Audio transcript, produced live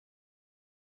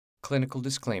Clinical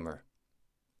disclaimer.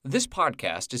 This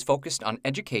podcast is focused on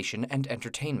education and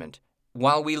entertainment.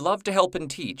 While we love to help and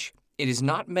teach, it is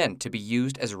not meant to be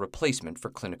used as a replacement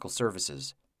for clinical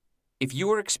services. If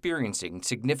you are experiencing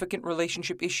significant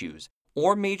relationship issues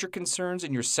or major concerns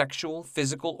in your sexual,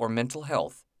 physical, or mental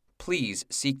health, please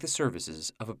seek the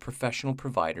services of a professional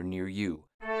provider near you.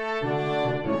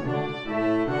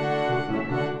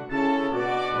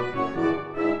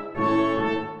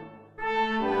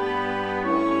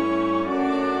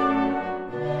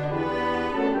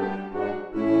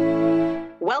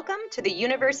 Welcome to the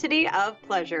University of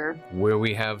Pleasure, where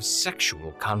we have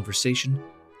sexual conversation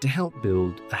to help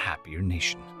build a happier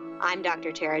nation. I'm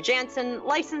Dr. Tara Jansen,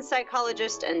 licensed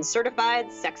psychologist and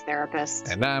certified sex therapist.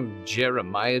 And I'm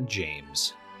Jeremiah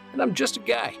James, and I'm just a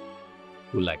guy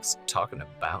who likes talking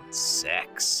about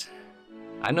sex.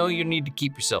 I know you need to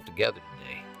keep yourself together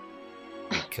today,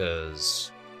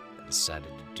 because I decided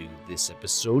to do this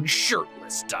episode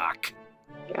shirtless, Doc.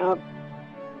 Yep.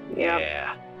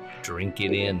 Yeah. Drink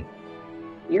it in.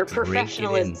 Your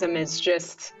professionalism is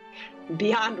just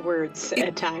beyond words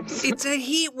at times. It's a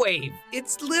heat wave.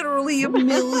 It's literally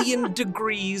 1,000,000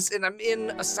 degrees, and I'm in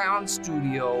a sound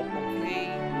studio, okay?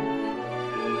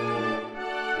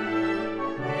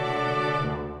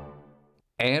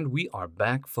 And we are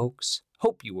back, folks.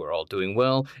 Hope you are all doing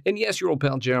well. And yes, your old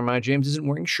pal Jeremiah James isn't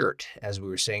wearing a shirt, as we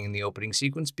were saying in the opening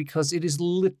sequence, because it is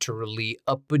literally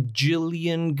a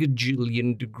gajillion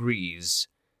degrees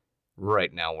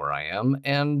right now where I am,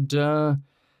 and I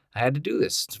had to do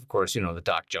this. Of course, you know, the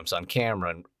doc jumps on camera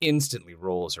and instantly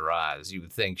rolls her eyes. You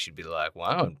would think she'd be like,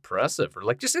 wow, impressive, or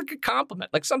like just like a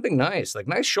compliment, like something nice, like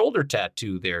nice shoulder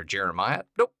tattoo there, Jeremiah.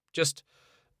 Nope, just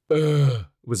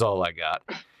was all I got.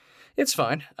 It's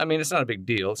fine. I mean, it's not a big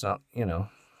deal. It's not, you know,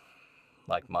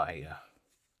 like my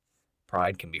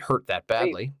pride can be hurt that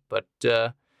badly, but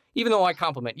even though I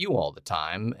compliment you all the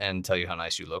time and tell you how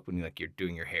nice you look when you're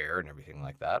doing your hair and everything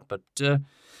like that, but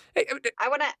hey,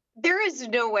 there is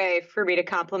no way for me to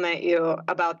compliment you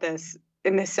about this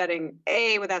in this setting,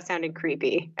 A, without sounding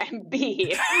creepy, and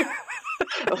B,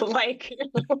 like,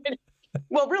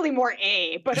 well, really more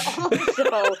A, but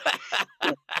also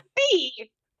B,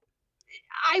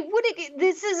 I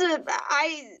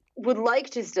would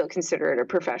like to still consider it a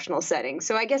professional setting.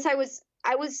 So I guess I was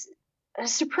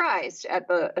surprised at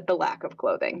the lack of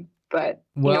clothing, but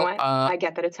you know what? I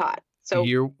get that it's hot, so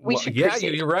we should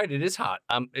proceed. You're right. It is hot.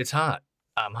 It's hot.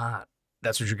 I'm hot.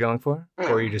 That's what you're going for, or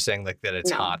are you just saying like that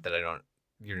it's hot that I don't?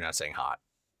 You're not saying hot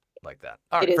like that.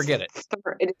 All right, forget it.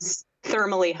 It is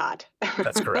thermally hot.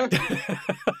 That's correct.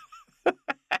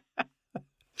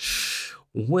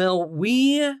 Well,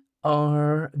 we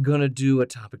are going to do a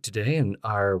topic today, and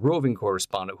our roving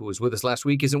correspondent who was with us last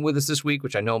week isn't with us this week,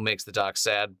 which I know makes the doc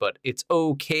sad, but it's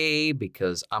okay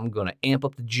because I'm going to amp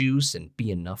up the juice and be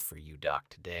enough for you, Doc,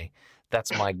 today.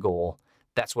 That's my goal.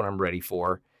 That's what I'm ready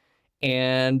for.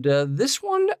 And this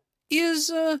one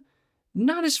is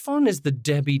not as fun as the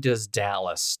Debbie Does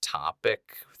Dallas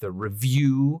topic, the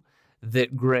review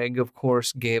that Greg, of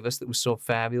course, gave us that was so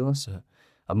fabulous,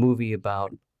 a movie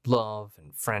about love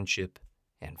and friendship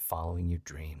and following your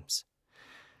dreams.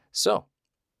 So,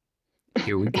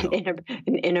 here we go.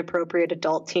 An inappropriate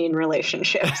adult-teen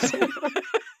relationships.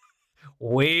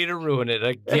 Way to ruin it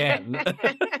again.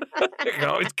 I can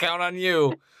always count on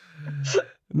you.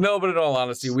 No, but in all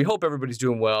honesty, we hope everybody's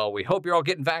doing well. We hope you're all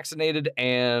getting vaccinated,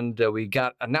 and we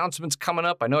got announcements coming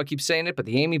up. I know I keep saying it, but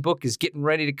the Amy book is getting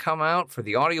ready to come out for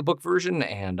the audiobook version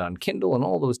and on Kindle and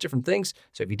all those different things.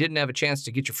 So if you didn't have a chance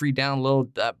to get your free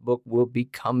download, that book will be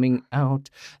coming out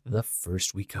the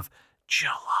first week of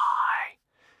July.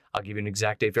 I'll give you an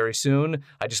exact date very soon.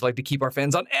 I just like to keep our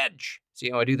fans on edge. See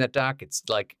how I do that, Doc? It's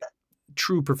like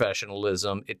true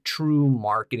professionalism, true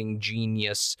marketing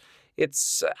genius.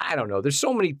 It's, I don't know, there's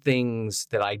so many things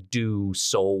that I do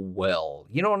so well.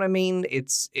 You know what I mean?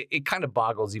 It kind of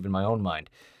boggles even my own mind.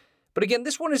 But again,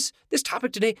 this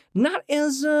topic today, not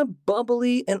as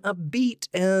bubbly and upbeat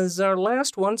as our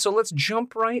last one. So let's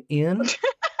jump right in.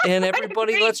 And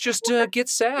everybody, let's just get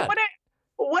sad.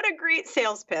 What a great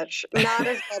sales pitch. Not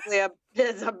as bubbly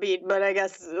as upbeat, but I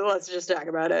guess let's just talk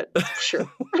about it. Sure.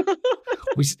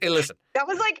 Hey, listen. That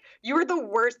was like, you were the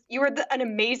worst. You were an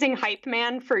amazing hype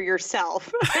man for yourself.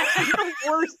 The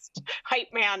worst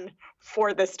hype man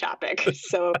for this topic.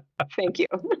 So thank you.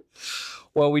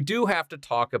 Well, we do have to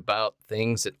talk about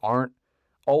things that aren't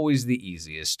always the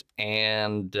easiest,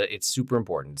 and it's super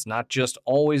important. It's not just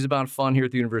always about fun here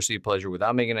at the University of Pleasure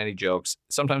without making any jokes.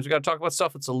 Sometimes we got to talk about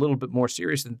stuff that's a little bit more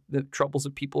serious than the troubles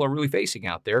that people are really facing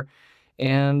out there.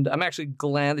 And I'm actually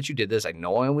glad that you did this. I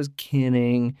know I was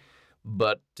kidding,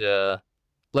 but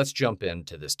let's jump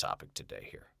into this topic today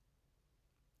here.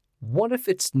 What if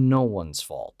it's no one's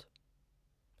fault?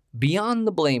 Beyond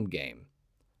the blame game,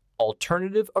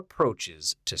 alternative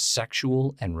approaches to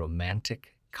sexual and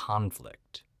romantic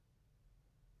conflict.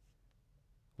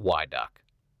 Why, Doc?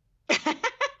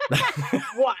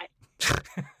 Why?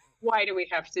 Why do we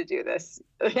have to do this?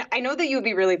 I know that you'd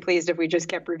be really pleased if we just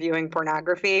kept reviewing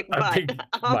pornography, but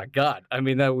My God, I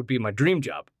mean, that would be my dream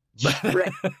job.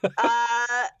 right.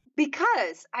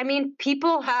 Because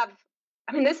people have.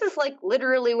 This is like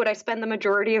literally what I spend the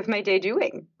majority of my day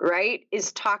doing. Right?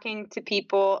 Is talking to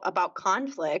people about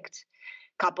conflict,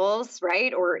 couples,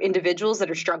 right, or individuals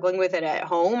that are struggling with it at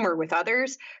home or with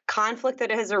others. Conflict that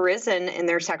has arisen in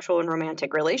their sexual and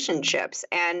romantic relationships,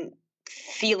 and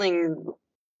feeling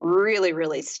really,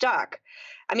 really stuck.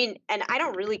 And I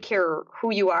don't really care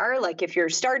who you are. Like if you're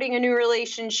starting a new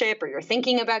relationship or you're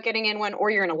thinking about getting in one or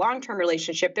you're in a long-term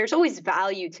relationship, there's always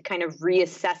value to kind of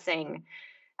reassessing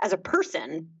as a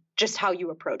person just how you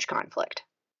approach conflict.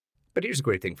 But here's a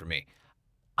great thing for me.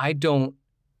 I don't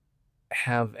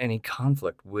have any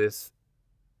conflict with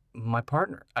my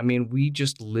partner. We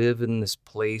just live in this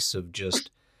place of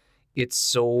just, it's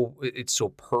so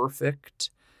perfect.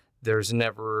 There's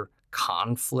never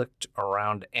conflict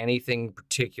around anything,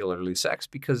 particularly sex,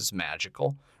 because it's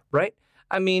magical, right?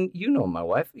 You know my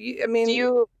wife. Do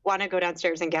you want to go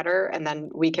downstairs and get her, and then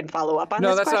we can follow up on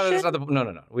no, this question? No, that's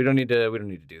not no. We don't need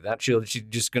to do that. She's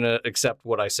just gonna accept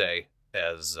what I say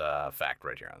as fact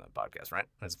right here on the podcast, right?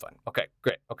 That's fine. Okay,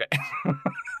 great. Okay.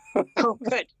 Oh,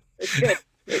 good.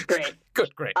 Good. Great.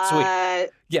 Good. Great. Sweet.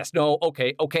 Yes. No.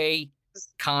 Okay.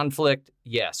 Conflict,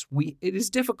 yes. It is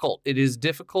difficult.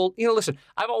 Listen,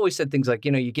 I've always said things like,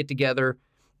 you get together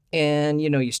and,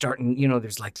 you start and,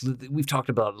 there's like, we've talked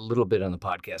about a little bit on the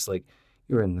podcast, like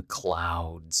you're in the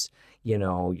clouds,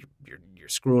 you're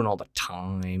screwing all the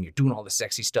time, you're doing all the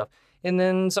sexy stuff. And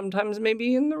then sometimes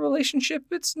maybe in the relationship,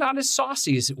 it's not as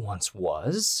saucy as it once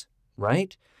was,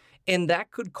 right? And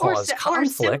that could cause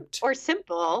conflict. Or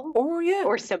simple.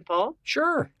 Or simple.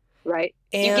 Sure. Right.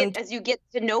 And as you get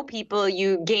to know people,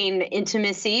 you gain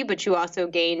intimacy, but you also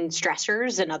gain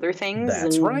stressors and other things.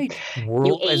 That's and right.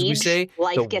 You age, as we say,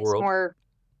 life gets more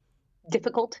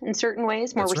difficult in certain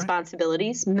ways, more That's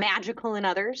responsibilities, magical in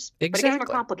others. Exactly. But it gets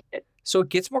more complicated. So it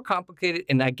gets more complicated,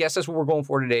 and I guess that's what we're going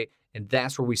for today, and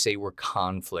that's where we say where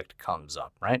conflict comes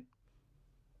up, right?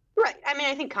 Right.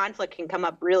 I think conflict can come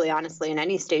up really honestly in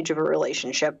any stage of a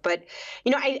relationship. But,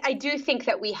 I do think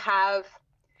that we have,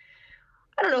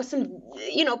 I don't know, some,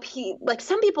 like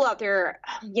some people out there,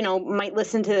 might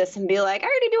listen to this and be like, I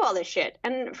already do all this shit.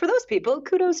 And for those people,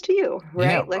 kudos to you,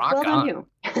 right? Yeah, like, rock well on. done you.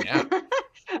 Yeah.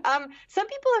 Some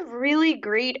people have really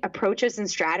great approaches and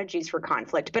strategies for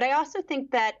conflict, but I also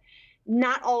think that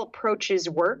not all approaches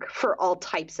work for all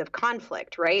types of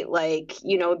conflict, right? Like,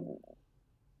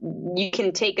 you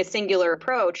can take a singular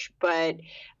approach, but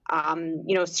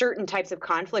certain types of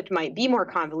conflict might be more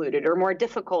convoluted or more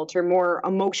difficult or more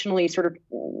emotionally sort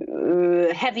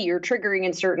of heavy or triggering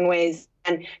in certain ways.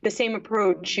 And the same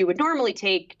approach you would normally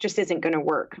take just isn't going to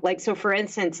work. Like, so for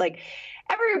instance, like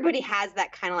everybody has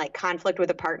that kind of like conflict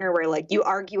with a partner where like you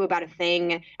argue about a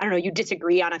thing, I don't know, you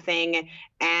disagree on a thing,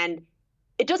 and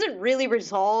it doesn't really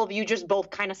resolve. You just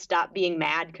both kind of stop being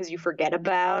mad because you forget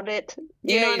about it.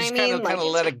 You know what I mean? Kind of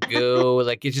let it go.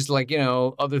 Like it's just like,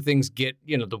 other things get,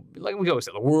 like we always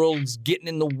say, the world's getting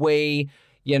in the way.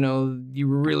 You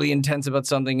were really intense about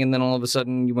something, and then all of a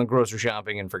sudden you went grocery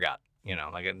shopping and forgot.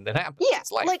 Like that happens. Yeah,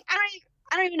 it's life. Like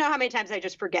I don't even know how many times I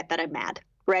just forget that I'm mad.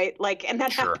 Right? Like, and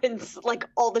that happens like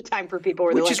all the time for people.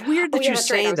 Where Which they're is like, weird that yeah, you that's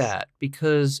say right, that,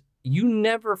 because you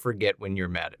never forget when you're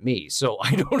mad at me. So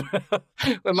I don't.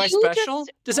 Am I special?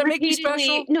 Does that make me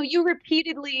special? No, you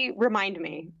repeatedly remind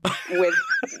me with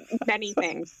many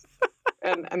things,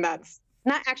 and that's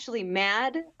not actually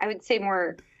mad. I would say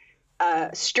more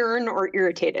stern or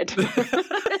irritated.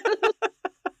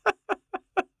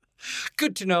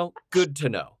 Good to know. Good to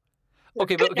know.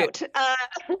 Okay, but okay. Note.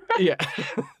 Yeah.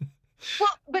 Well,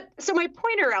 but so my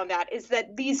point around that is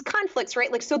that these conflicts,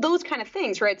 right? Like, so those kind of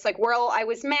things, right? It's like, well, I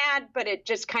was mad, but it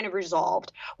just kind of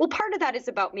resolved. Well, part of that is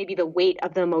about maybe the weight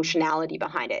of the emotionality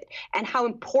behind it and how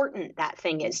important that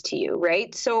thing is to you,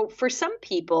 right? So for some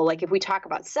people, like if we talk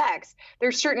about sex,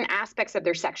 there's certain aspects of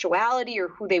their sexuality or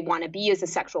who they want to be as a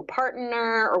sexual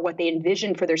partner or what they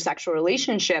envision for their sexual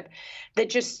relationship that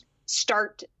just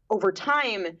start over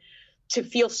time to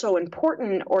feel so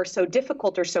important or so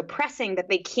difficult or so pressing that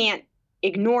they can't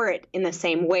ignore it in the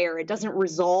same way, or it doesn't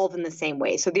resolve in the same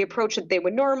way. So the approach that they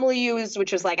would normally use,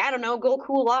 which is like, I don't know, go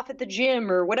cool off at the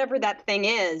gym or whatever that thing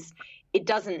is, it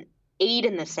doesn't aid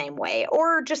in the same way,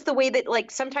 or just the way that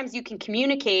like sometimes you can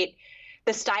communicate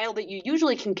the style that you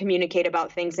usually can communicate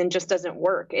about things and just doesn't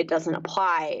work. It doesn't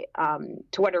apply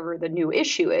to whatever the new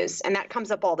issue is. And that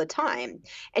comes up all the time.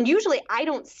 And usually I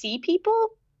don't see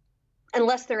people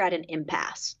unless they're at an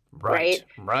impasse. Right.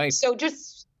 So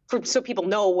just so people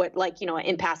know what, like, you know, an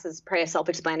impasse is probably a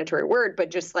self-explanatory word, but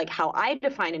just like how I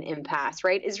define an impasse,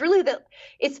 right, is really that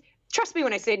it's, trust me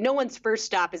when I say no one's first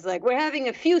stop is like, we're having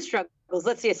a few struggles,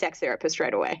 let's see a sex therapist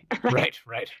right away.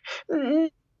 Right.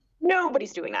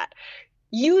 Nobody's doing that.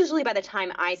 Usually by the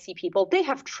time I see people, they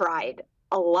have tried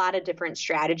a lot of different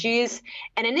strategies.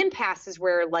 And an impasse is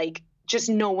where like just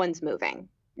no one's moving.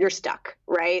 You're stuck,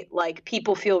 right? Like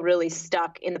people feel really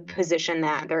stuck in the position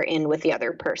that they're in with the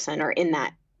other person or in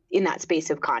that space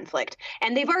of conflict.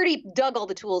 And they've already dug all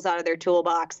the tools out of their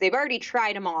toolbox. They've already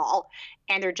tried them all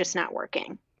and they're just not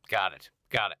working. Got it.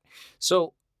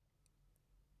 So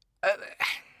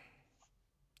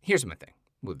here's my thing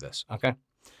with this, okay?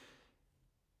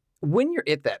 When you're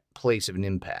at that place of an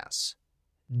impasse,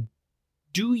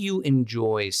 do you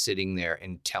enjoy sitting there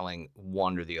and telling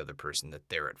one or the other person that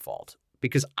they're at fault?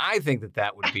 Because I think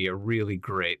that would be a really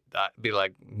great, be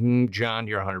like, John,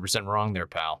 you're 100% wrong there,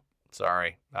 pal.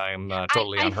 Sorry, I'm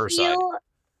totally on her side.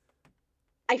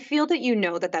 I feel that you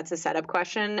know that that's a setup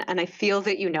question, and I feel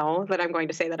that you know that I'm going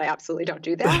to say that I absolutely don't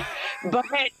do that. But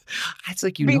it's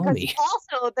like you know me.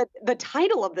 Also, the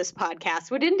title of this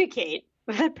podcast would indicate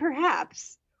that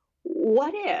perhaps,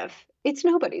 what if it's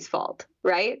nobody's fault,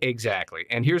 right? Exactly.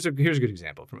 And here's a good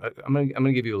example. I'm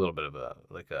gonna give you a little bit of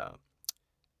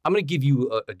I'm gonna give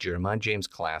you a Jeremiah James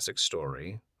classic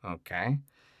story, okay?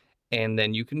 And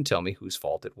then you can tell me whose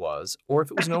fault it was, or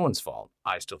if it was no one's fault.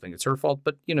 I still think it's her fault,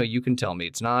 but, you know, you can tell me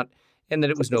it's not, and that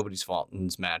it was nobody's fault and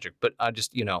it's magic. But I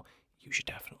just, you know, you should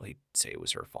definitely say it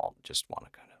was her fault. Just want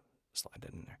to kind of slide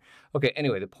that in there. Okay,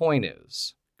 anyway, the point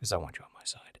is, because I want you on my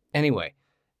side. Anyway,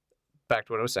 back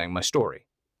to what I was saying, my story.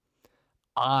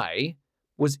 I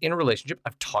was in a relationship.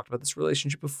 I've talked about this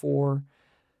relationship before.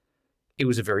 It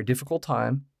was a very difficult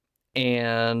time,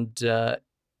 and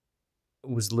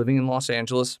was living in Los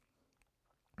Angeles.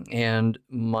 And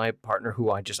my partner, who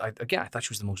I thought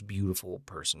she was the most beautiful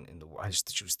person in the world. I just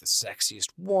thought she was the sexiest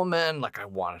woman. Like, I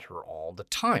wanted her all the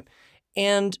time.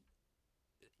 And,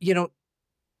 you know,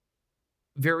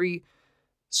 very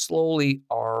slowly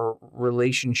our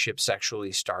relationship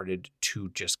sexually started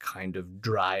to just kind of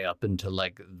dry up into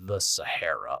like the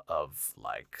Sahara of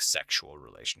like sexual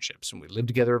relationships. And we lived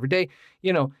together every day,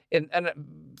 you know, and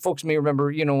folks may remember,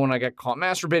 you know, when I got caught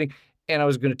masturbating, and I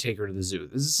was going to take her to the zoo.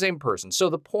 This is the same person. So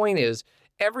the point is,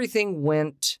 everything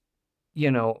went,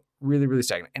 you know, really, really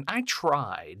stagnant. And I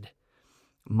tried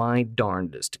my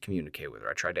darndest to communicate with her.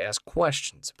 I tried to ask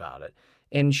questions about it,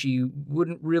 and she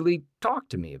wouldn't really talk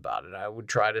to me about it. I would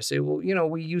try to say, well, you know,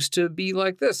 we used to be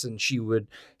like this. And she would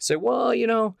say, well, you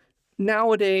know,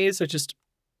 nowadays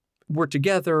we're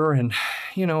together and,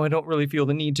 you know, I don't really feel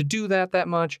the need to do that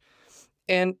much.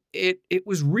 And it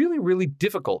was really, really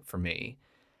difficult for me.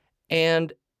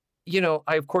 And, you know,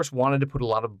 I, of course, wanted to put a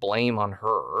lot of blame on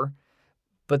her.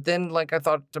 But then, like, I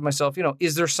thought to myself, you know,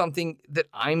 is there something that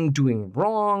I'm doing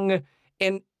wrong?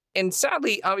 And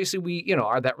sadly, obviously,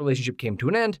 that relationship came to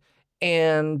an end.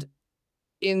 And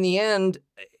in the end,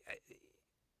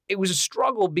 it was a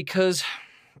struggle because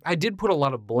I did put a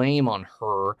lot of blame on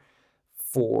her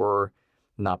for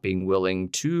not being willing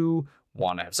to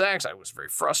want to have sex. I was very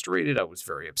frustrated. I was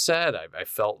very upset. I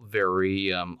felt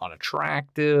very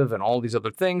unattractive and all these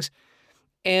other things.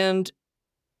 And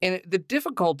the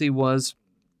difficulty was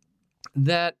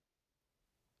that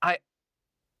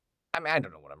I mean, I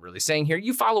don't know what I'm really saying here.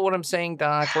 You follow what I'm saying,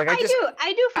 Doc? Like I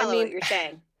do follow what you're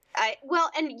saying.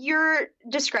 And you're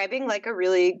describing like a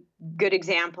really good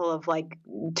example of like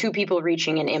two people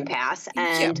reaching an impasse.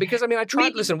 And yeah, because I mean,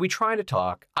 we try to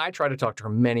talk. I try to talk to her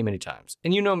many, many times.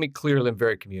 And you know me clearly, I'm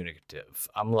very communicative.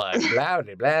 I'm like, blah,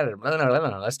 blah, blah, blah, blah,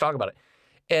 blah, let's talk about it.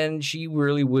 And she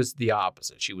really was the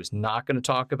opposite. She was not going to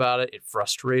talk about it. It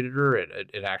frustrated her.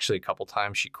 It actually, a couple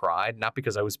times she cried, not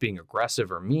because I was being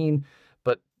aggressive or mean,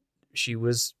 but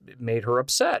it made her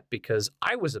upset because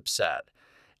I was upset.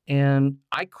 And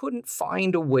I couldn't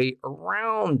find a way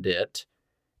around it.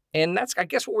 And that's, I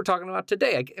guess, what we're talking about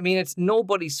today. I mean, it's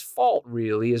nobody's fault,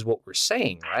 really, is what we're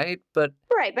saying, right? But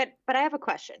I have a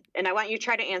question, and I want you to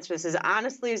try to answer this as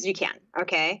honestly as you can,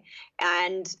 okay?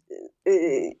 And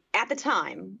at the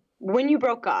time, when you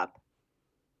broke up,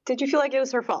 did you feel like it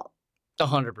was her fault?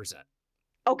 100%.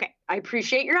 Okay, I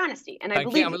appreciate your honesty, and I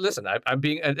believe. Listen, I'm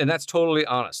being, and that's totally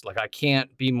honest. Like, I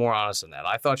can't be more honest than that.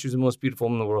 I thought she was the most beautiful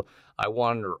woman in the world. I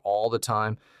wanted her all the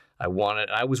time.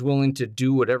 I was willing to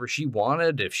do whatever she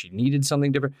wanted if she needed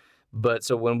something different. But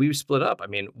so when we split up, I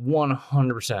mean,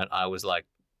 100%, I was like,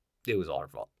 it was all her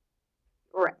fault.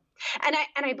 Right. And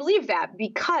I believe that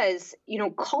because,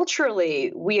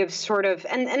 culturally we have sort of,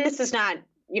 and this is not,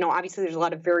 obviously there's a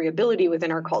lot of variability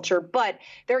within our culture, but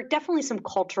there are definitely some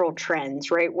cultural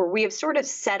trends, right? Where we have sort of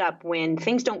set up when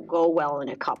things don't go well in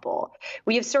a couple.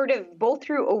 We have sort of both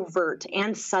through overt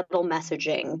and subtle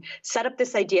messaging set up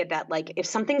this idea that like, if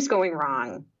something's going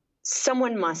wrong,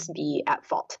 someone must be at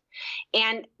fault.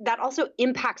 And that also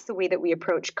impacts the way that we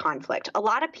approach conflict. A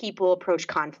lot of people approach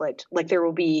conflict like there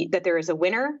is a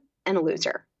winner and a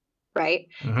loser, right?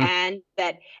 Mhm.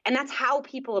 And that's how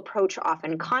people approach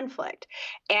often conflict.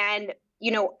 And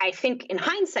I think in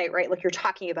hindsight, right, like you're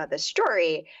talking about this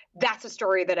story, that's a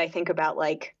story that I think about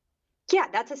like, yeah,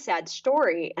 that's a sad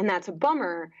story and that's a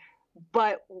bummer.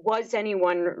 But was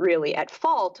anyone really at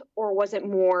fault, or was it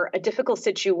more a difficult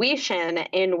situation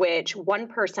in which one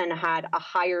person had a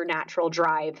higher natural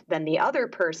drive than the other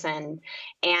person?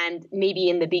 And maybe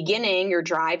in the beginning, your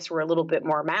drives were a little bit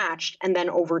more matched, and then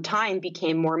over time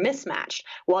became more mismatched.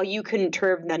 While you couldn't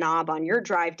turn the knob on your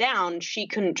drive down, she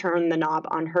couldn't turn the knob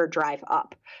on her drive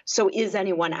up. So is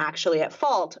anyone actually at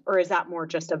fault, or is that more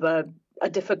just of a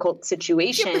difficult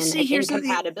situation and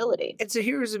incompatibility?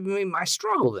 Here's my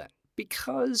struggle then.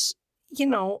 Because,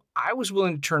 I was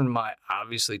willing to turn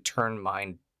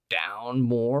mine down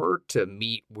more to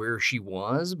meet where she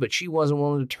was, but she wasn't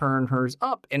willing to turn hers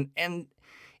up. And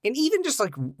even just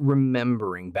like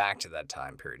remembering back to that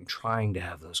time period and trying to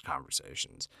have those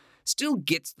conversations still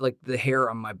gets like the hair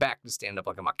on my back to stand up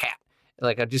like I'm a cat.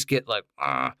 Like I just get like,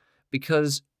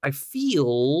 because I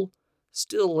feel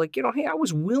still like, hey, I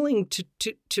was willing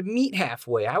to meet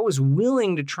halfway. I was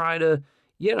willing to try to,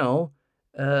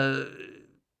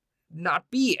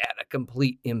 not be at a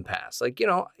complete impasse. Like,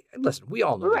 listen, we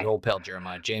all know Right. the old pal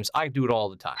Jeremiah James. I do it all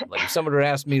the time. Like if somebody would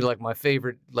ask me like my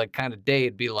favorite like kind of day,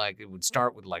 it'd be like, it would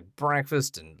start with like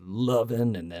breakfast and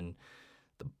loving and then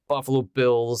the Buffalo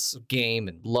Bills game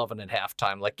and loving at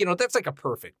halftime. Like, that's like a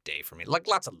perfect day for me. Like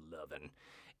lots of loving.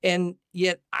 And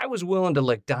yet I was willing to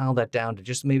like dial that down to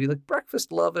just maybe like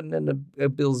breakfast loving and a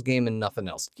Bills game and nothing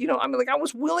else. I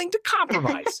was willing to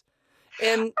compromise.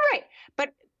 And all right.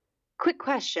 But quick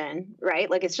question, right?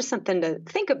 Like it's just something to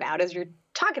think about as you're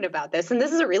talking about this. And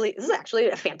this is actually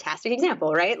a fantastic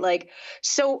example, right? Like,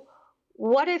 so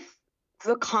what if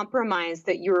the compromise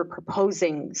that you were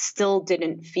proposing still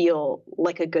didn't feel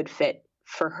like a good fit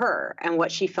for her and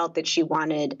what she felt that she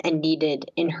wanted and needed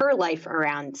in her life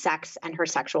around sex and her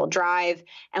sexual drive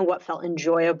and what felt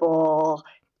enjoyable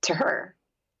to her?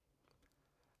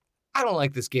 I don't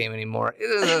like this game anymore.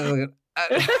 It's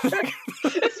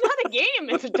not a game,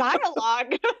 it's a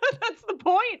dialogue. That's the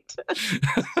point.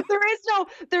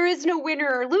 There is no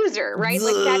winner or loser, right?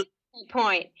 Like that's the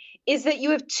point, is that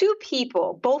you have two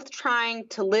people both trying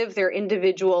to live their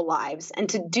individual lives and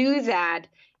to do that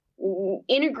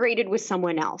integrated with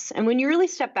someone else. And when you really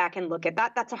step back and look at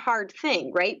that, that's a hard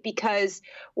thing, right? Because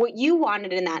what you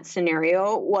wanted in that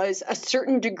scenario was a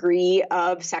certain degree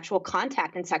of sexual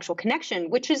contact and sexual connection,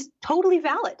 which is totally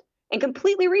valid and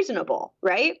completely reasonable,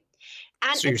 right?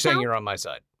 And so you're saying you're on my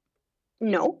side?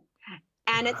 No.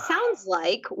 And it sounds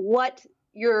like what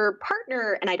your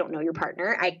partner, and I don't know your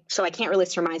partner, so I can't really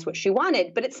surmise what she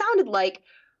wanted, but it sounded like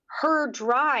her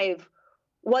drive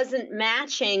wasn't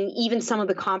matching even some of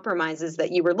the compromises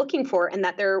that you were looking for, and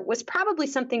that there was probably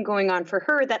something going on for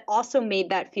her that also made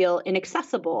that feel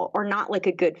inaccessible or not like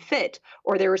a good fit,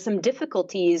 or there were some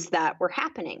difficulties that were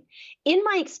happening. In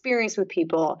my experience with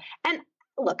people, and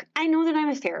look, I know that I'm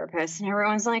a therapist and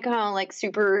everyone's like, oh, like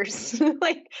super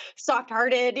like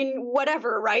soft-hearted and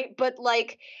whatever, right? But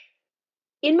like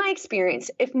in my experience,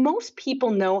 if most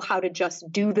people know how to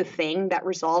just do the thing that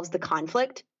resolves the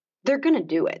conflict, they're going to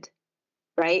do it.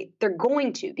 Right? They're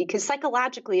going to, because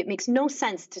psychologically it makes no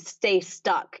sense to stay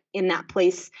stuck in that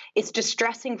place. It's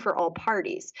distressing for all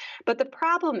parties. But the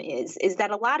problem is that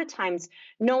a lot of times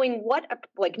knowing what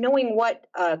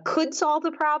could solve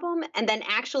the problem and then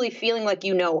actually feeling like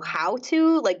you know how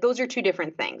to, like those are two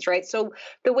different things, right? So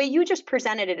the way you just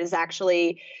presented it is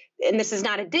actually, and this is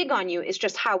not a dig on you, it's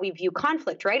just how we view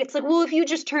conflict, right? It's like, well, if you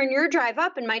just turn your drive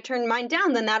up and I turn mine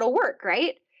down, then that'll work,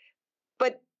 right?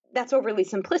 But that's overly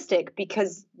simplistic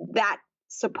because that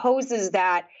supposes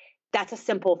that that's a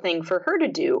simple thing for her to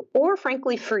do, or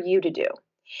frankly, for you to do.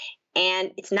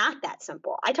 And it's not that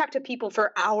simple. I talk to people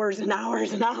for hours and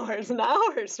hours and hours and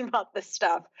hours about this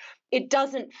stuff. It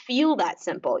doesn't feel that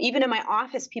simple. Even in my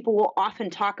office, people will often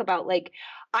talk about, like,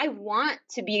 I want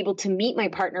to be able to meet my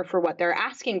partner for what they're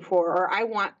asking for, or I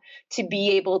want to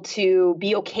be able to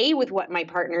be okay with what my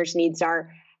partner's needs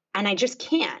are. And I just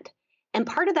can't. And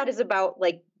part of that is about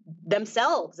like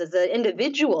themselves as an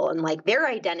individual and like their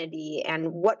identity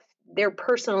and what their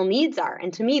personal needs are.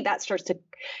 And to me, that starts to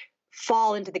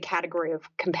fall into the category of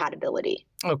compatibility.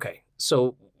 Okay.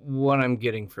 So what I'm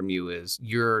getting from you is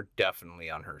you're definitely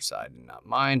on her side and not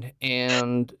mine.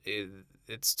 And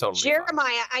it's totally Jeremiah,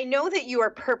 fine. I know that you are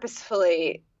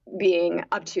purposefully being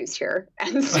obtuse here.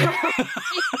 And so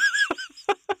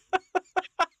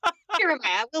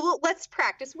Jeremiah, let's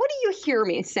practice. What do you hear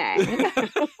me saying?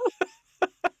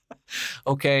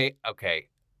 Okay.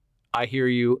 I hear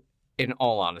you. In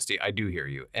all honesty, I do hear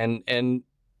you. And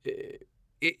it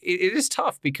is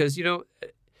tough because,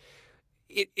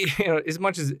 as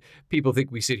much as people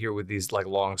think we sit here with these like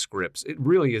long scripts, it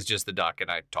really is just the doc and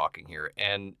I talking here.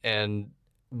 And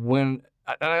when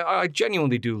I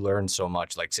genuinely do learn so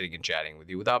much, like sitting and chatting with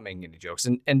you without making any jokes.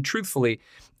 And truthfully,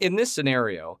 in this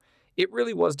scenario, it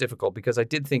really was difficult because I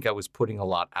did think I was putting a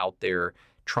lot out there,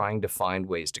 trying to find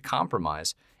ways to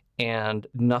compromise. And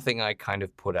nothing I kind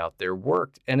of put out there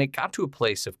worked. And it got to a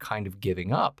place of kind of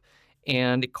giving up.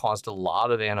 And it caused a lot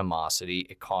of animosity.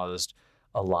 It caused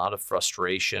a lot of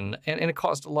frustration. And it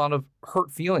caused a lot of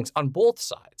hurt feelings on both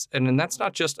sides. And then that's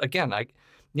not just, again, like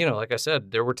I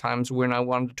said, there were times when I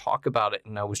wanted to talk about it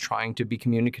and I was trying to be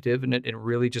communicative and it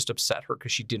really just upset her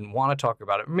because she didn't want to talk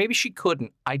about it. Or maybe she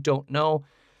couldn't. I don't know.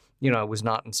 I was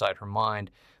not inside her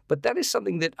mind. But that is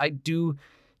something that I do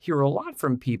hear a lot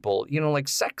from people. Like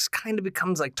sex kind of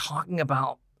becomes like talking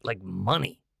about like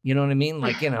money. You know what I mean?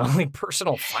 Like, like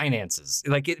personal finances.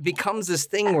 Like it becomes this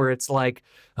thing where it's like,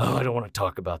 oh, I don't want to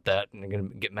talk about that. And I'm going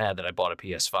to get mad that I bought a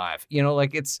PS5.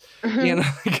 Like it's,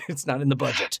 it's not in the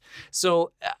budget.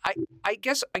 So I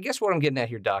guess what I'm getting at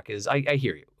here, Doc, is I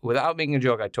hear you. Without making a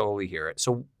joke, I totally hear it.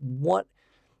 So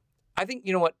I think,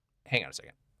 hang on a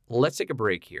second. Let's take a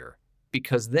break here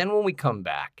because then when we come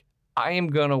back, I am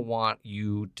going to want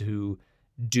you to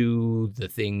do the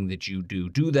thing that you do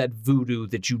that voodoo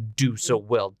that you do so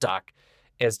well, Doc,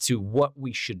 as to what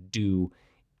we should do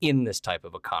in this type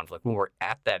of a conflict when we're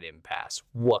at that impasse.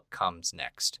 What comes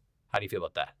next? How do you feel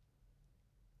about that?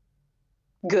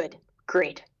 Good.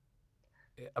 Great.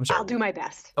 I'm sorry. I'll do my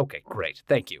best. Okay, great.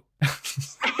 Thank you.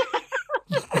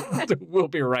 We'll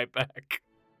be right back.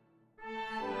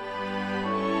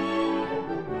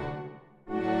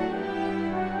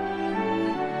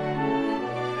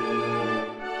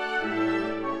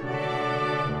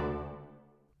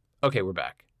 Okay, we're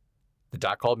back. The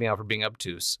doc called me out for being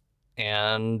obtuse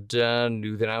and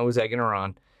knew that I was egging her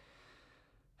on.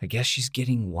 I guess she's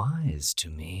getting wise to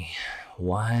me.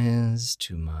 Wise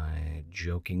to my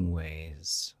joking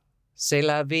ways. C'est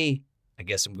la vie. I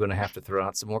guess I'm going to have to throw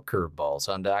out some more curveballs,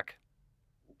 huh, Doc?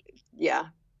 Yeah,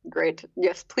 great.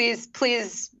 Yes, please,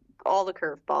 all the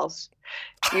curveballs.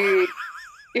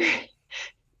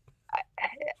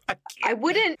 I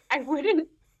wouldn't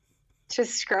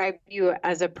describe you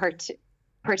as a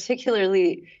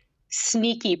particularly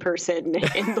sneaky person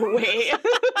in the way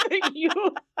that you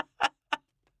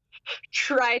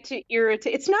try to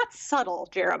irritate. It's not subtle,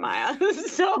 Jeremiah.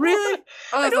 So really?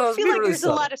 I don't feel like there's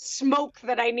a lot of smoke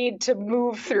that I need to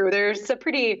move through. There's a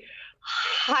pretty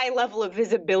high level of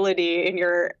visibility in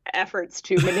your efforts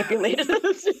to manipulate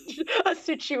a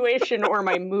situation or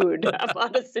my mood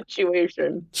about a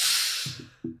situation.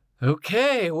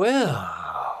 Okay,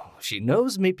 well, she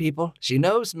knows me, people. She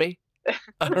knows me.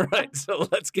 All right, so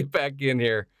let's get back in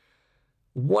here.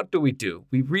 What do?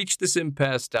 We reach this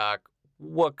impasse, Doc.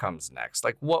 What comes next?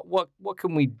 Like, what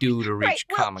can we do to reach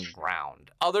common ground?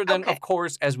 Other than, of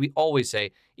course, as we always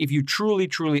say, if you truly,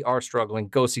 truly are struggling,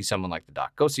 go see someone like the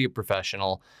doc. Go see a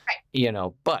professional,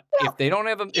 But if they don't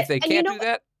have them, if they can't do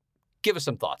that, give us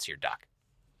some thoughts here, Doc.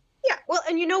 Yeah, well,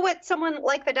 and you know what someone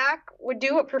like the doc would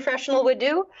do, a professional would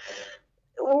do?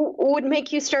 Would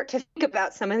make you start to think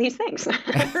about some of these things,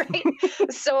 right?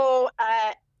 So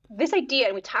this idea,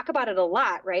 and we talk about it a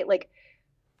lot, right? Like,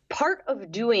 part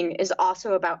of doing is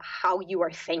also about how you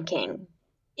are thinking.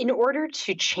 In order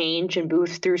to change and move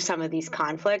through some of these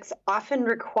conflicts, often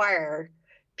require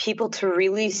people to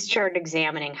really start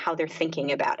examining how they're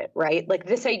thinking about it, right? Like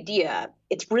this idea,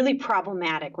 it's really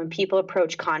problematic when people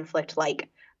approach conflict like,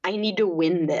 I need to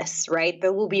win this, right?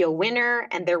 There will be a winner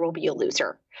and there will be a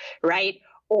loser, right?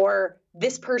 Or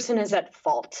this person is at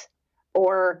fault,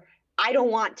 or I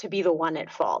don't want to be the one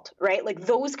at fault, right? Like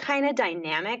those kind of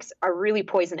dynamics are really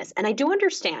poisonous. And I do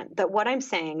understand that what I'm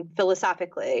saying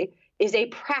philosophically is a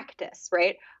practice,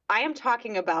 right? I am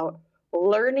talking about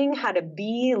learning how to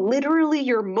be literally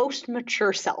your most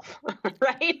mature self,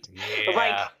 right? Like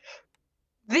Yeah.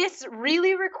 this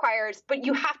really requires, but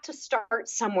you have to start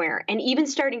somewhere, and even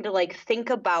starting to like think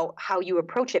about how you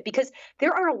approach it, because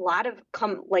there are a lot of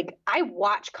like I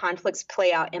watch conflicts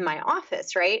play out in my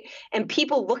office, right? And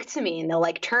people look to me and they'll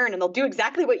like turn and they'll do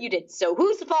exactly what you did. So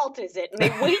whose fault is it? And they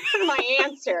wait for my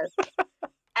answer.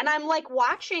 And I'm like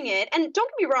watching it. And don't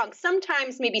get me wrong,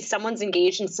 sometimes maybe someone's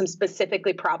engaged in some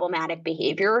specifically problematic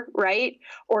behavior, right?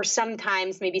 Or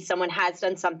sometimes maybe someone has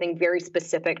done something very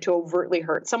specific to overtly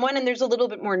hurt someone. And there's a little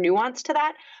bit more nuance to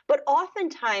that. But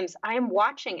oftentimes I am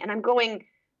watching and I'm going,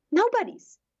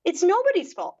 it's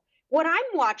nobody's fault. What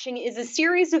I'm watching is a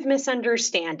series of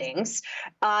misunderstandings,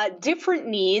 different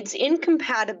needs,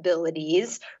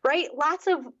 incompatibilities, right? Lots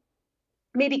of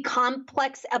maybe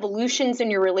complex evolutions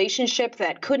in your relationship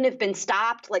that couldn't have been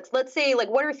stopped. Like, let's say, like,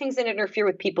 what are things that interfere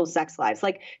with people's sex lives?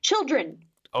 Like children.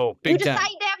 Oh, You big time.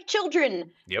 decide to have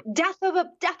children. Yep. Death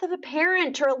of a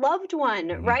parent or a loved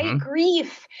one, right? Mhm.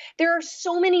 Grief. There are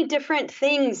so many different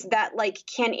things that like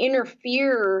can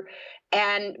interfere,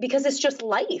 and because it's just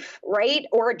life, right?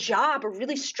 Or a job, a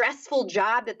really stressful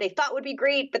job that they thought would be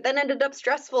great, but then ended up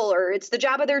stressful, or it's the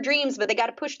job of their dreams, but they got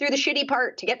to push through the shitty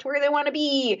part to get to where they want to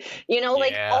be.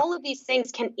 Like Yeah. all of these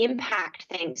things can impact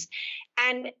things.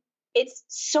 And it's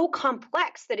so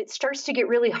complex that it starts to get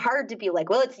really hard to be like,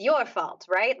 well, it's your fault,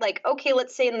 right? Like, okay,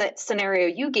 let's say in that scenario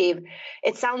you gave,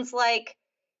 it sounds like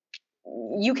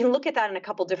you can look at that in a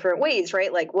couple different ways,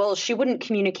 right? Like, well, she wouldn't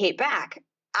communicate back.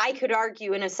 I could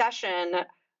argue in a session,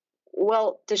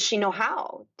 well, does she know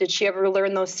how? Did she ever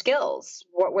learn those skills?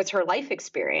 What was her life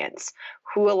experience?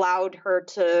 Who allowed her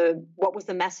to, what was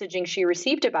the messaging she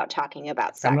received about talking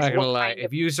about sex? I'm not gonna What lie. kind of-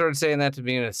 If you started saying that to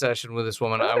me in a session with this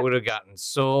woman, I would have gotten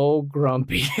so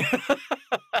grumpy. Yeah,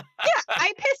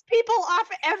 I piss people off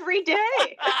every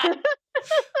day. I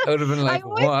would have been like,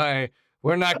 would. why?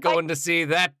 We're not going to see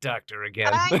that doctor again.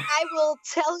 I will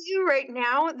tell you right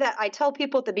now that I tell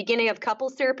people at the beginning of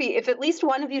couples therapy, if at least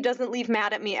one of you doesn't leave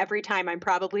mad at me every time, I'm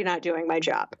probably not doing my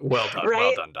job. Well done. Well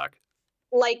Right? done, Doc.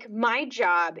 Like my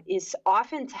job is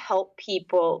often to help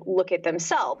people look at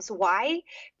themselves. Why?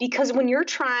 Because when you're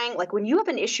trying, like when you have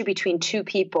an issue between two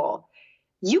people,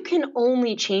 you can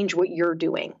only change what you're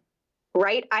doing.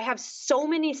 Right? I have so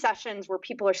many sessions where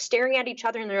people are staring at each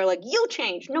other and they're like, you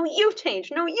change. No, you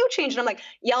change. No, you change. And I'm like,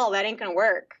 y'all, that ain't going to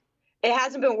work. It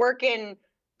hasn't been working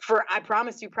for, I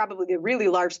promise you, probably a really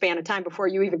large span of time before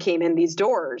you even came in these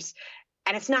doors.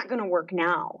 And it's not going to work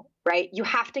now, right? You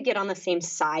have to get on the same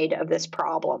side of this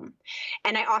problem.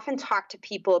 And I often talk to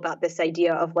people about this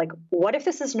idea of like, what if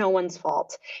this is no one's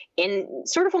fault? In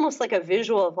sort of almost like a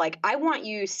visual of like, I want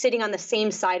you sitting on the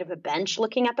same side of a bench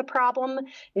looking at the problem,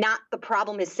 not the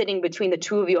problem is sitting between the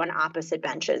two of you on opposite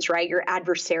benches, right? You're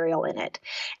adversarial in it.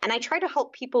 And I try to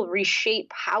help people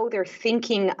reshape how they're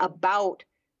thinking about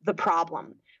the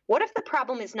problem. What if the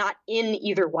problem is not in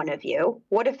either one of you?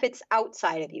 What if it's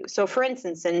outside of you? So, for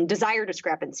instance, in desire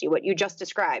discrepancy, what you just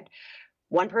described,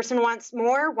 one person wants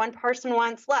more, one person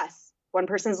wants less. One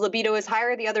person's libido is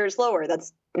higher, the other is lower.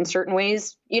 That's in certain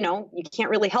ways, you can't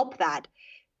really help that.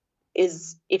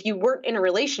 Is if you weren't in a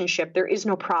relationship, there is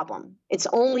no problem. It's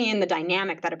only in the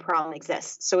dynamic that a problem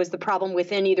exists. So, is the problem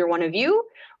within either one of you?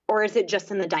 Or is it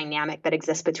just in the dynamic that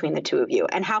exists between the two of you?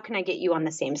 And how can I get you on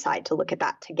the same side to look at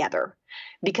that together?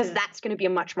 Because that's going to be a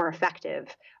much more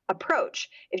effective approach.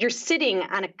 If you're sitting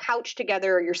on a couch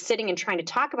together, or you're sitting and trying to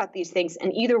talk about these things,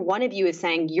 and either one of you is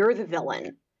saying, you're the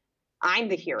villain, I'm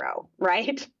the hero,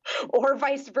 right? Or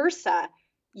vice versa,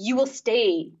 you will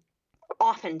stay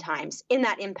oftentimes in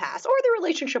that impasse, or the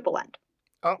relationship will end.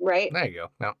 Oh, right? There you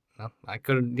go. No, I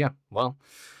couldn't. Yeah, well,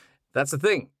 that's the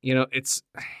thing.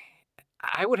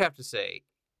 I would have to say,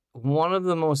 one of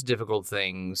the most difficult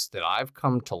things that I've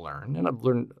come to learn, and I've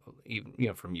learned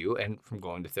even from you and from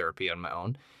going to therapy on my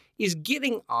own, is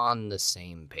getting on the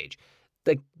same page,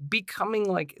 like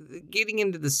getting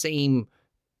into the same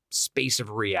space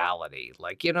of reality.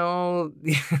 Like,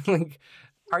 like,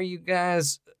 are you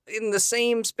guys in the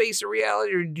same space of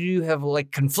reality, or do you have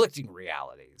like conflicting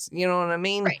realities? You know what I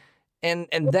mean? Right. And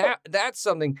that's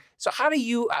something. So how do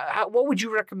you? What would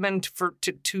you recommend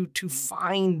to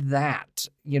find that?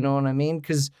 You know what I mean?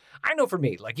 Because I know for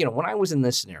me, like when I was in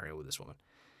this scenario with this woman,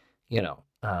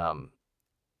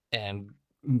 and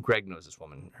Greg knows this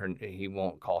woman. He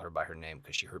won't call her by her name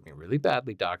because she hurt me really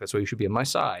badly, Doc. That's why you should be on my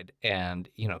side. And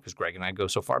because Greg and I go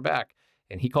so far back,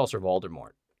 and he calls her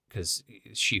Voldemort because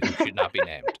she who should not be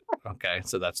named. Okay,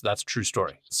 so that's a true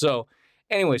story. So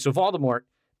anyway, so Voldemort,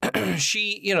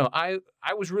 she, I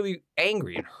was really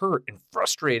angry and hurt and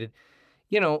frustrated,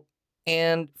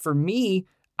 and for me,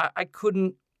 I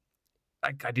couldn't,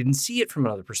 I didn't see it from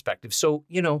another perspective. So,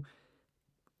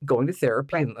 going to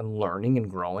therapy Right. and learning and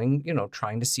growing,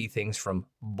 trying to see things from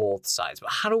both sides.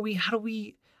 But how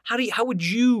would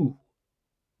you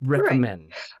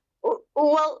recommend?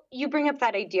 Well, you bring up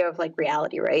that idea of like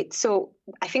reality, right? So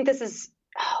I think this is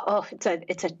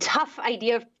it's a tough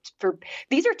idea for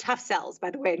these are tough sells, by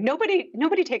the way.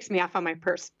 Nobody takes me off on my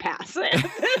first pass. I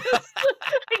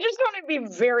just want to be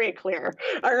very clear,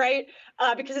 all right?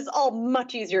 Because it's all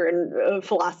much easier in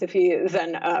philosophy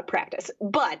than practice.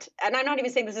 But, and I'm not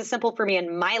even saying this is simple for me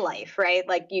in my life, right?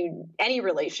 Like any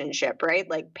relationship, right?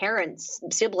 Like parents,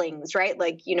 siblings, right?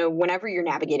 Like, whenever you're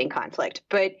navigating conflict.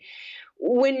 But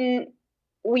when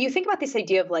you think about this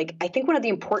idea of like, I think one of the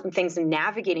important things in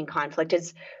navigating conflict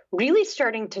is really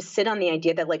starting to sit on the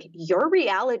idea that like your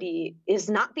reality is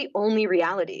not the only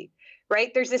reality,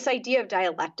 right? There's this idea of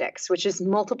dialectics, which is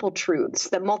multiple truths,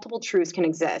 that multiple truths can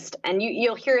exist. And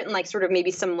you'll hear it in like sort of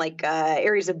maybe some like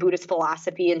areas of Buddhist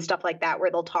philosophy and stuff like that, where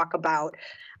they'll talk about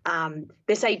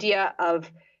this idea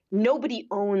of nobody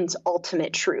owns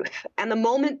ultimate truth. And the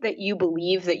moment that you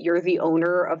believe that you're the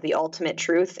owner of the ultimate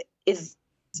truth is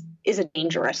a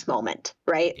dangerous moment,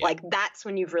 right? Yeah. Like that's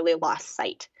when you've really lost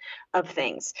sight of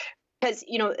things. Because,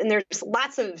 and there's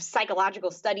lots of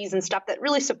psychological studies and stuff that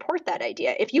really support that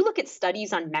idea. If you look at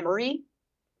studies on memory,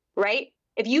 right?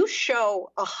 If you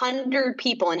show 100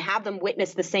 people and have them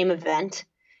witness the same event,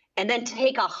 and then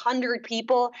take 100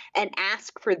 people and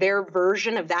ask for their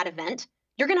version of that event,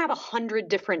 you're going to have 100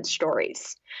 different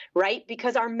stories, right?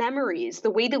 Because our memories,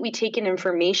 the way that we take in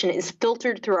information is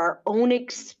filtered through our own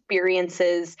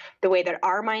experiences, the way that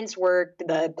our minds work,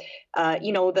 the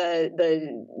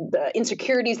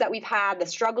insecurities that we've had, the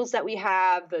struggles that we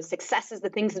have, the successes, the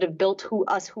things that have built who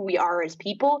we are as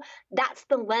people. That's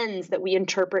the lens that we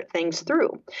interpret things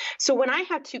through. So when I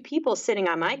have two people sitting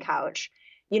on my couch,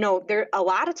 there a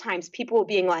lot of times people will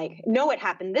being like, no, it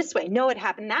happened this way. No, it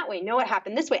happened that way. No, it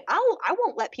happened this way. I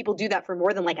won't let people do that for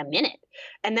more than like a minute.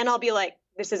 And then I'll be like,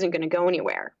 this isn't going to go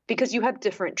anywhere because you have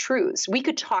different truths. We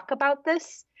could talk about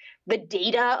this, the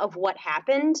data of what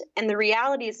happened. And the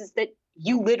reality is that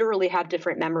you literally have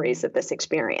different memories of this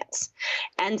experience.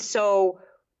 And so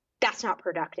that's not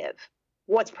productive.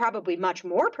 What's probably much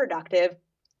more productive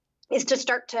is to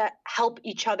start to help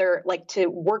each other, like to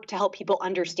work to help people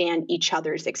understand each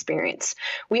other's experience.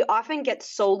 We often get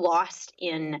so lost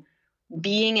in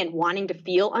being and wanting to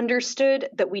feel understood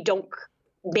that we don't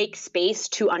make space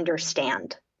to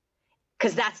understand,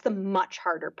 because that's the much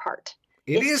harder part.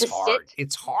 It is hard.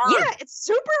 It's hard. Yeah, it's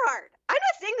super hard. I'm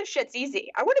not saying this shit's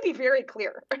easy. I want to be very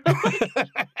clear. That's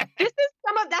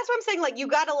what I'm saying. Like, you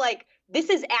got to this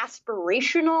is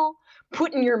aspirational,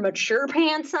 putting your mature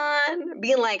pants on,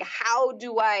 being like, how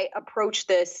do I approach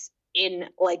this in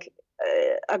like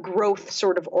a growth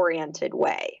sort of oriented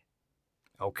way?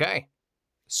 Okay.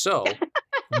 So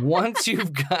once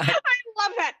you've got... I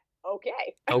love that.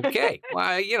 Okay. Okay.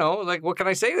 Well, what can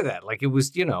I say to that? Like, it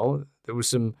was, there was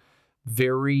some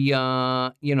very,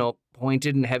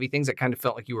 pointed and heavy things. I kind of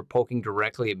felt like you were poking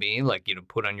directly at me, like,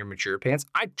 put on your mature pants.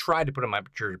 I tried to put on my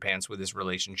mature pants with this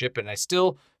relationship, and I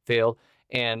still failed.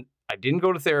 And I didn't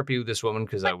go to therapy with this woman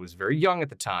because I was very young at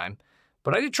the time,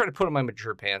 but I did try to put on my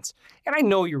mature pants. And I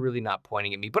know you're really not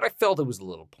pointing at me, but I felt it was a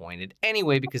little pointed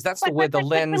anyway, because that's the way the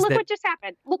lens look what just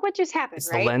happened. Look what just happened,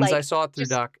 it's right? the lens I saw it through,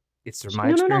 Doc. It's through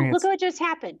my experience. No, look what just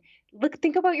happened.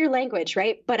 Think about your language,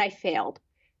 right? But I failed.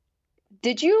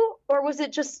 Did you, or was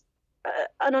it just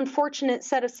an unfortunate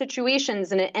set of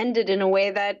situations and it ended in a way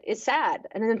that is sad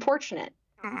and unfortunate?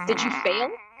 Did you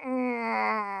fail?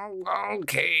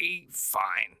 Okay,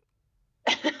 fine.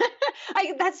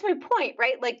 That's my point,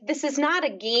 right? Like, this is not a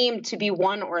game to be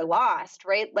won or lost,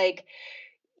 right? Like,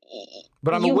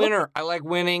 but I'm a winner. I like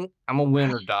winning. I'm a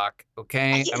winner, Doc.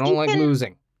 Okay, I don't like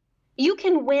losing. You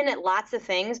can win at lots of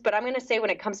things, but I'm going to say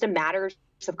when it comes to matters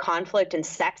of conflict and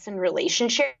sex and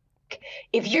relationship,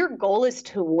 if your goal is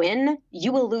to win,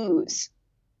 you will lose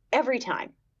every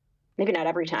time. Maybe not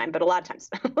every time, but a lot of times.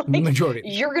 Majority.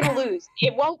 You're going to lose.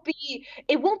 It won't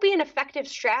be an effective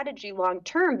strategy long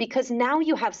term, because now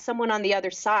you have someone on the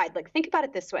other side. Like, think about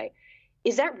it this way.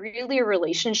 Is that really a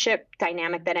relationship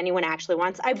dynamic that anyone actually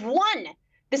wants? I've won.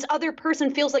 This other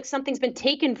person feels like something's been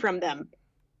taken from them.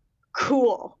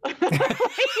 Cool.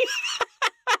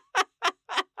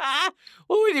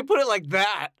 Well, when you put it like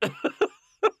that.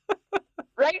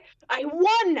 Right? I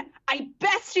won. I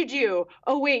bested you.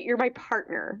 Oh, wait, you're my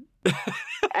partner.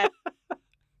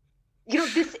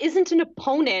 this isn't an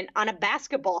opponent on a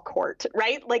basketball court,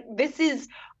 right? Like this is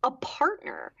a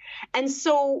partner. And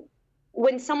so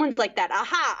when someone's like that,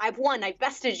 aha, I've won, I've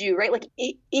bested you, right? Like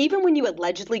even when you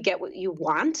allegedly get what you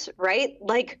want, right?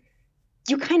 Like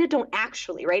you kind of don't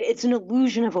actually, right? It's an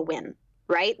illusion of a win,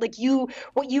 right? Like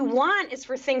what you want is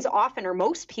for things often, or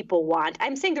most people want,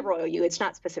 I'm saying the royal you, it's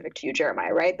not specific to you,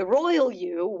 Jeremiah, right? The royal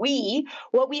you,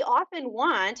 what we often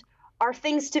want are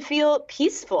things to feel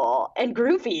peaceful and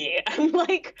groovy and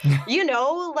like,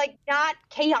 like not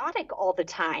chaotic all the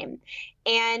time.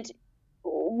 And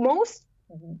most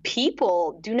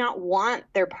people do not want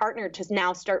their partner to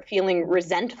now start feeling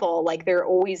resentful, like they're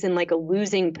always in like a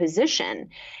losing position.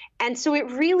 And so it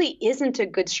really isn't a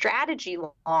good strategy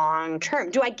long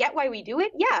term. Do I get why we do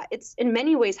it? Yeah, it's in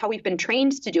many ways how we've been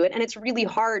trained to do it. And it's really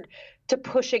hard to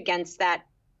push against that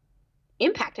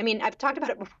impact. I mean, I've talked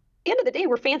about it before. At the end of the day,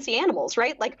 we're fancy animals,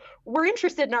 right? Like we're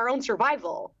interested in our own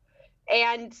survival.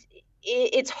 And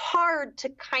it's hard to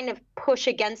kind of push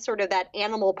against sort of that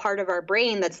animal part of our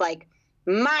brain that's like,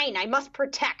 mine, I must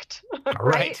protect.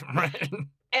 Right.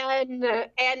 And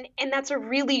that's a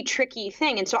really tricky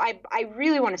thing. And so I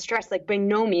really want to stress, like, by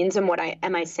no means am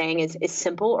I saying is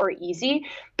simple or easy,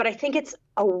 but I think it's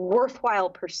a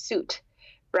worthwhile pursuit,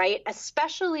 right?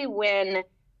 Especially when,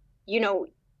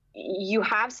 you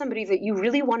have somebody that you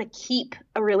really want to keep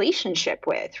a relationship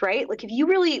with, right? Like if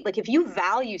you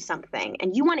value something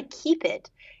and you want to keep it,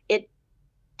 it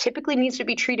typically needs to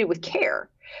be treated with care,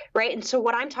 right? And so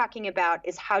what I'm talking about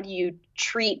is how do you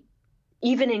treat,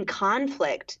 even in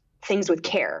conflict, things with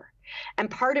care.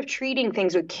 And part of treating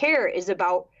things with care is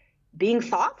about being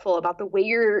thoughtful about the way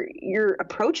you're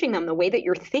approaching them, the way that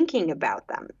you're thinking about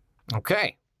them.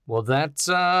 Okay. Well, that's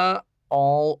all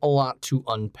a lot to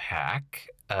unpack.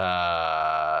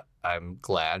 I'm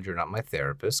glad you're not my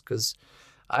therapist because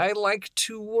I like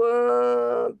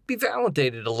to be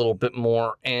validated a little bit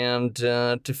more and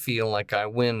to feel like I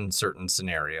win certain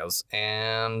scenarios.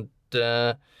 And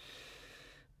but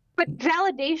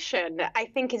validation, I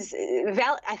think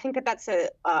I think that's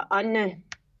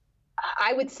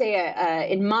I would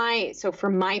say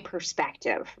from my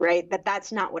perspective, right,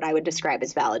 that's not what I would describe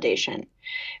as validation.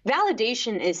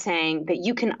 Validation is saying that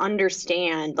you can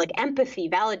understand, like empathy.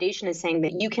 Validation is saying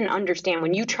that you can understand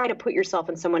when you try to put yourself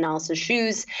in someone else's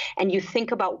shoes and you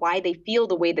think about why they feel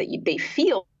the way that they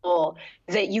feel,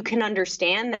 that you can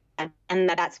understand that and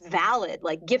that's valid.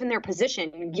 Like given their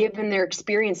position, given their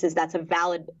experiences, that's a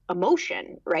valid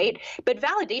emotion, right? But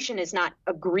validation is not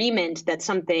agreement that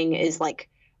something is like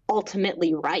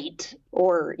ultimately right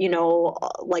or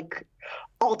like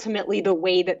ultimately the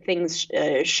way that things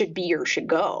should be or should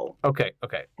go. Okay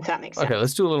if that makes sense. Okay,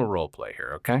 let's do a little role play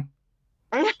here. Okay.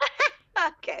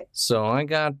 Okay, so I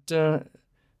got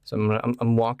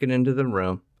I'm walking into the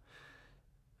room.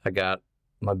 I got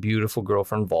my beautiful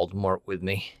girlfriend Voldemort with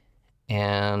me,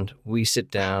 and we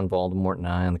sit down, Voldemort and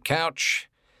I, on the couch,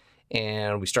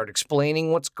 and we start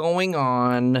explaining what's going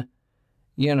on.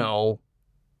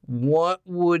 What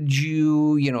would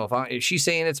you, if she's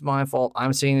saying it's my fault,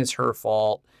 I'm saying it's her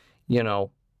fault,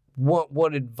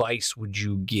 what advice would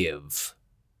you give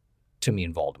to me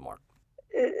and Voldemort?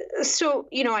 So,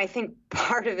 I think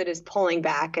part of it is pulling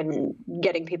back and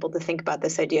getting people to think about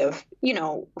this idea of,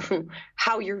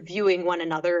 how you're viewing one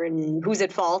another and who's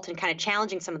at fault and kind of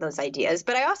challenging some of those ideas.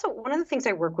 But one of the things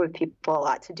I work with people a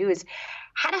lot to do is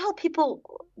how to help people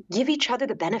give each other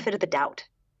the benefit of the doubt.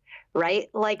 Right?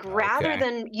 Like rather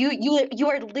than you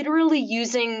are literally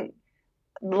using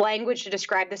language to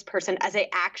describe this person as an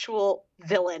actual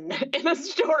villain in a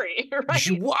story, right?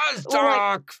 She was,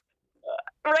 Doc.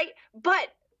 Right? But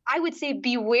I would say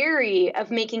be wary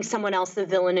of making someone else the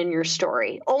villain in your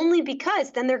story, only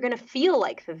because then they're going to feel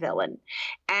like the villain.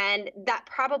 And that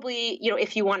probably,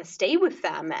 if you want to stay with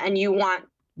them and you want...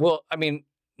 Well, I mean,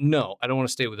 no, I don't want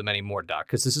to stay with them anymore, Doc,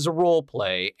 because this is a role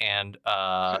play and...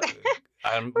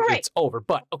 right. It's over.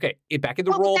 But okay, back in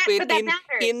the role play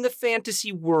in the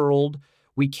fantasy world,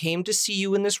 we came to see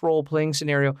you in this role playing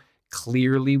scenario.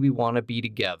 Clearly, we want to be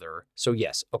together. So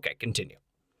yes, okay, continue.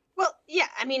 Well, yeah,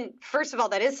 I mean, first of all,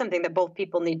 that is something that both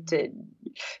people need to.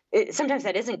 Sometimes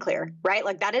that isn't clear, right?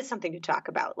 Like that is something to talk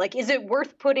about. Like, is it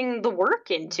worth putting the work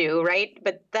into, right?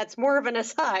 But that's more of an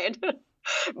aside.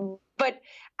 But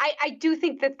I do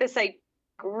think that this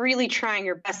really trying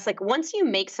your best. Like once you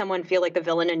make someone feel like the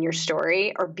villain in your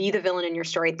story or be the villain in your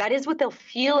story, that is what they'll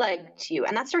feel like to you.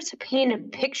 And that starts to paint a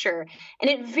picture and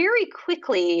it very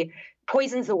quickly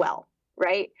poisons the well,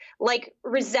 right? Like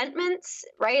resentments,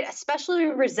 right? Especially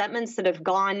resentments that have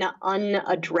gone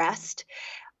unaddressed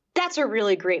that's a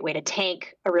really great way to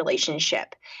tank a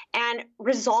relationship. And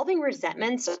resolving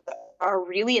resentments are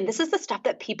really, and this is the stuff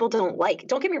that people don't like.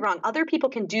 Don't get me wrong, other people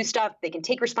can do stuff, they can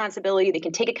take responsibility, they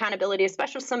can take accountability,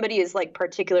 especially if somebody is like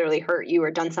particularly hurt you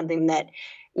or done something that,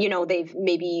 they've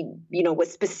maybe,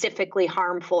 was specifically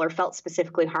harmful or felt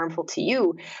specifically harmful to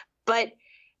you. But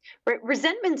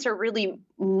resentments are really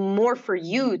more for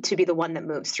you to be the one that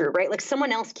moves through, right? Like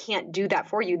someone else can't do that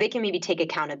for you. They can maybe take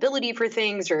accountability for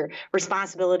things or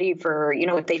responsibility for,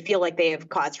 if they feel like they have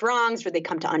caused wrongs or they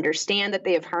come to understand that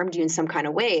they have harmed you in some kind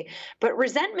of way. But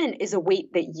resentment is a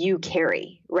weight that you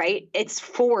carry, right? It's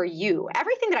for you.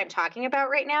 Everything that I'm talking about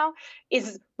right now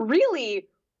is really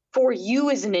for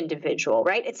you as an individual,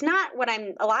 right? It's not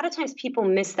a lot of times people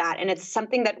miss that. And it's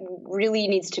something that really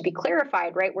needs to be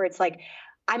clarified, right? Where it's like,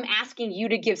 I'm asking you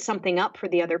to give something up for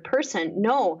the other person.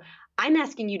 No, I'm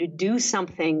asking you to do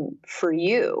something for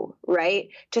you, right?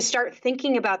 To start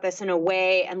thinking about this in a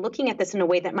way and looking at this in a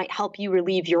way that might help you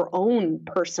relieve your own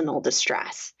personal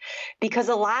distress. Because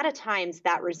a lot of times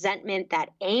that resentment, that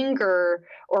anger,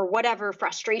 or whatever,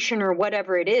 frustration or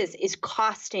whatever it is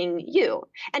costing you.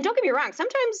 And don't get me wrong,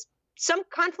 sometimes some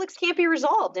conflicts can't be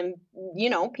resolved and,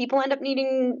 people end up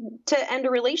needing to end a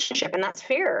relationship, and that's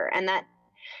fair. And that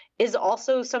is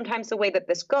also sometimes the way that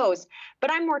this goes.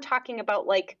 But I'm more talking about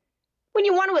like when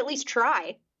you want to at least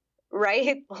try,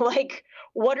 right? Like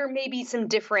what are maybe some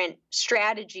different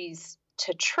strategies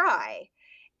to try?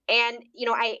 And,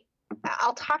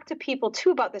 I'll talk to people too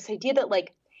about this idea that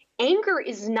like anger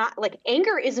is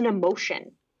an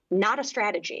emotion, not a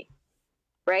strategy,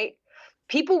 right?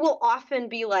 People will often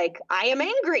be like, I am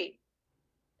angry.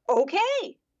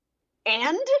 Okay.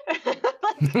 And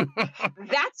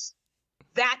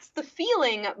that's the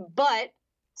feeling, but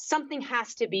something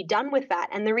has to be done with that.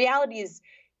 And the reality is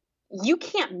you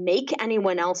can't make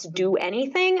anyone else do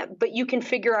anything, but you can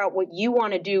figure out what you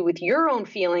want to do with your own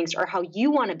feelings or how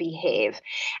you want to behave.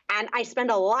 And I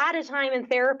spend a lot of time in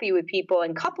therapy with people,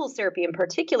 and couples therapy in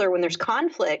particular, when there's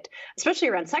conflict, especially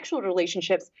around sexual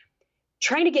relationships,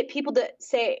 trying to get people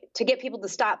to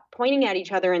stop pointing at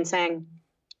each other and saying,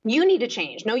 you need to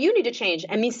change. No, you need to change.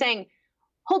 And me saying,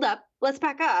 hold up, let's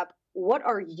back up. What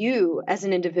are you as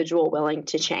an individual willing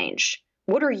to change?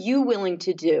 What are you willing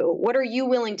to do? What are you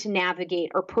willing to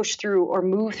navigate or push through or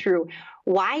move through?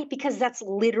 Why? Because that's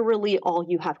literally all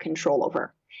you have control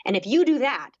over. And if you do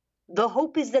that, the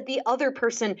hope is that the other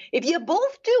person, if you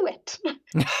both do it,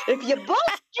 if you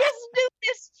both just do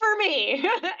this for me and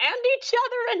each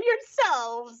other and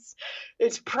yourselves,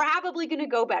 it's probably going to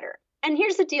go better. And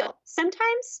here's the deal.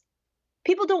 Sometimes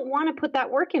people don't want to put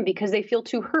that work in because they feel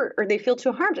too hurt or they feel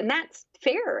too harmed. And that's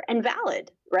fair and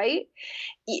valid, right?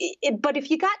 But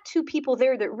if you got two people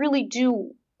there that really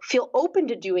do feel open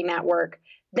to doing that work,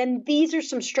 then these are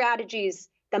some strategies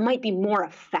that might be more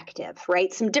effective,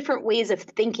 right? Some different ways of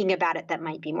thinking about it that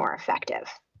might be more effective.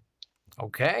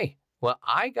 Okay. Well,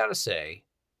 I got to say,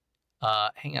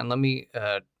 hang on, let me,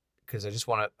 because I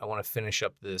want to finish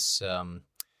up this,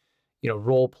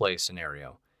 role play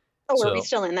scenario. Oh, are we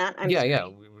still in that? Yeah,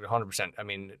 we were 100%. I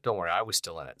mean, don't worry, I was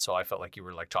still in it. So I felt like you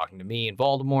were like talking to me in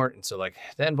Voldemort. And so like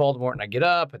then Voldemort and I get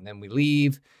up and then we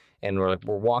leave and we're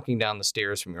walking down the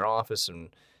stairs from your office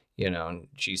and, and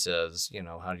she says,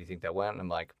 how do you think that went? And I'm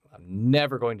like, I'm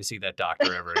never going to see that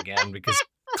doctor ever again because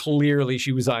clearly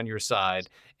she was on your side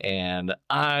and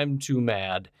I'm too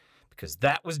mad because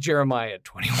that was Jeremiah at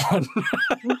 21.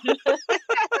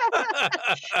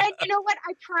 And you know what?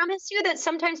 I promise you that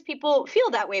sometimes people feel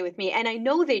that way with me, and I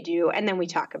know they do, and then we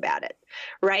talk about it,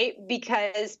 right?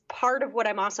 Because part of what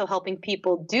I'm also helping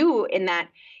people do in that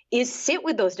is sit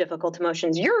with those difficult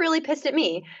emotions. You're really pissed at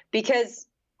me because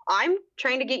I'm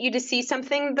trying to get you to see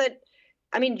something that,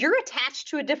 you're attached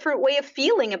to a different way of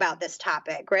feeling about this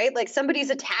topic, right? Like somebody's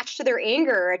attached to their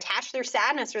anger or attached to their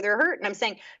sadness or their hurt. And I'm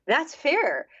saying, that's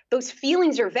fair. Those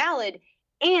feelings are valid.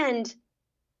 And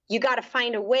you got to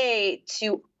find a way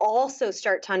to also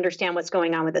start to understand what's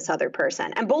going on with this other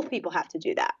person. And both people have to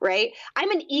do that, right? I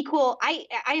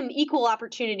am equal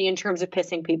opportunity in terms of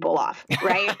pissing people off,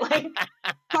 right? Like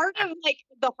part of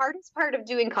the hardest part of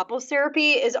doing couples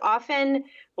therapy is often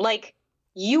like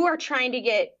you are trying to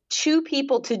get two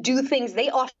people to do things they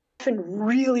often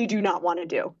really do not want to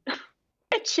do,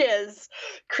 which is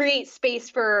create space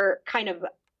for kind of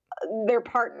their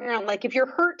partner. Like if you're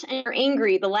hurt and you're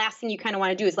angry, the last thing you kind of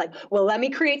want to do is like, well, let me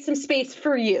create some space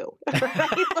for you.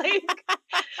 Right?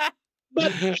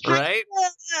 But right?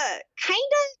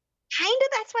 Kind of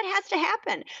that's what has to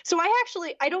happen. So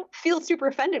I don't feel super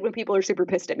offended when people are super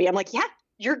pissed at me. I'm like, yeah,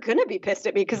 you're going to be pissed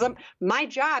at me because my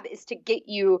job is to get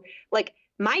you, like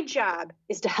my job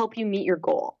is to help you meet your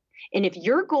goal. And if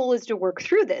your goal is to work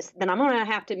through this, then I'm going to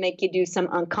have to make you do some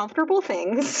uncomfortable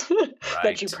things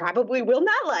that you Right. probably will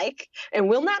not like and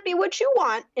will not be what you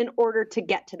want in order to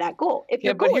get to that goal. If Yeah,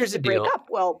 your but goal here's is the to break deal. up,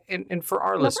 well, And for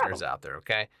our no listeners problem. out there,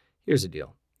 okay, here's the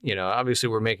deal. Obviously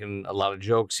we're making a lot of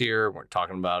jokes here. We're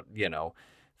talking about,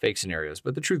 fake scenarios.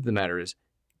 But the truth of the matter is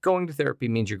going to therapy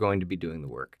means you're going to be doing the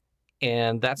work.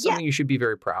 And that's Yeah. something you should be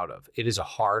very proud of. It is a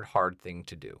hard, hard thing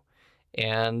to do.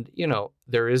 And,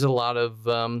 there is a lot of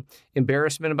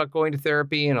embarrassment about going to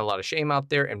therapy and a lot of shame out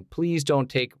there. And please don't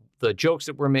take the jokes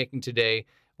that we're making today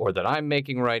or that I'm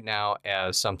making right now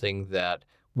as something that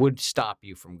would stop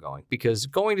you from going, because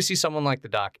going to see someone like the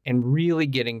doc and really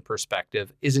getting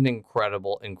perspective is an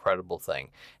incredible, incredible thing.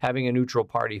 Having a neutral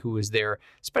party who is there,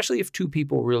 especially if two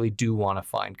people really do want to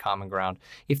find common ground,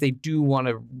 if they do want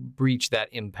to breach that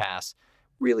impasse,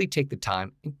 really take the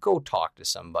time and go talk to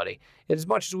somebody. And as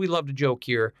much as we love to joke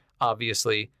here,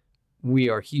 obviously, we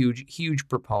are huge, huge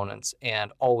proponents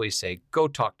and always say, go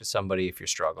talk to somebody if you're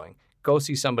struggling. Go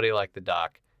see somebody like the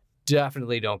doc.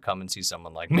 Definitely don't come and see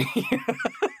someone like me.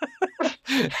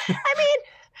 I mean,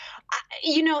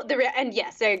 and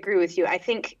yes, I agree with you. I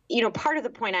think, part of the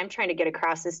point I'm trying to get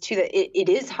across is too that it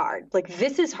is hard. Like,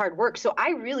 this is hard work. So I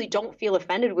really don't feel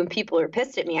offended when people are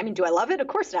pissed at me. I mean, do I love it? Of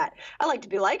course not. I like to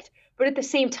be liked. But at the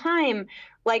same time,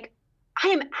 like, I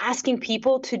am asking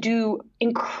people to do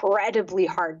incredibly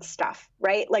hard stuff,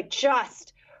 right? Like,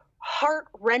 just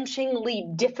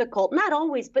heart-wrenchingly difficult, not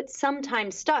always, but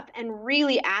sometimes stuff, and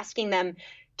really asking them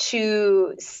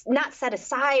to not set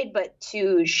aside, but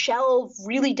to shelve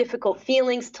really difficult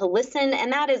feelings, to listen.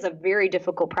 And that is a very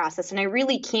difficult process. And I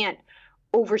really can't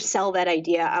oversell that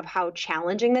idea of how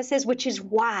challenging this is, which is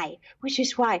why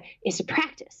it's a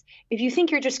practice. If you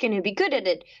think you're just going to be good at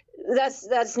it,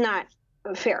 that's not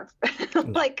fair.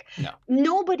 Like, no.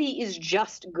 Nobody is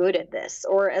just good at this,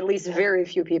 or at least very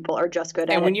few people are just good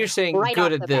at it. And when you're saying right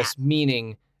good off at the this, bat.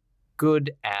 meaning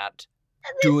good at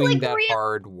It's doing like that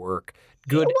hard work,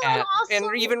 good Well, and at, and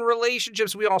also- even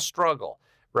relationships, we all struggle,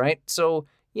 right? So,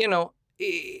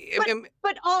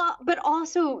 but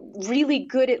also really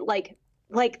good at like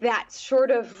that sort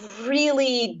of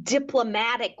really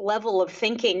diplomatic level of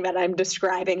thinking that I'm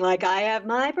describing. Like, I have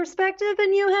my perspective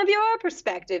and you have your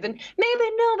perspective, and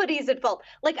maybe nobody's at fault.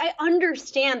 Like, I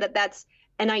understand that that's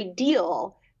an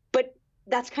ideal, but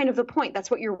that's kind of the point. That's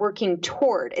what you're working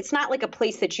toward. It's not like a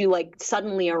place that you like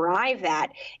suddenly arrive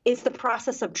at. It's the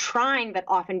process of trying that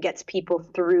often gets people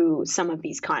through some of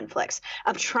these conflicts,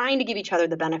 of trying to give each other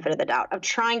the benefit of the doubt, of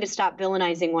trying to stop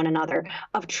villainizing one another,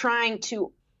 of trying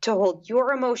to hold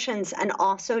your emotions and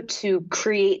also to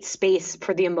create space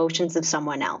for the emotions of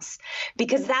someone else.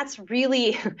 Because that's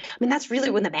really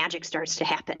when the magic starts to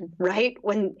happen, right?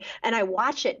 And I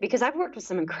watch it because I've worked with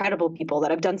some incredible people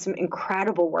that have done some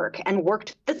incredible work and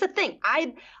worked. That's the thing.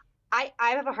 I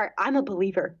have a heart. I'm a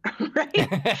believer,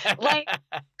 right? Like,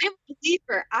 I'm a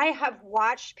believer. I have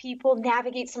watched people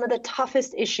navigate some of the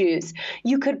toughest issues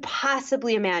you could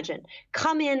possibly imagine.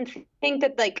 Come in, think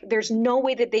that like there's no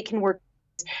way that they can work,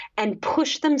 and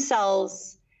push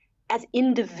themselves as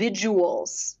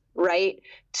individuals, right,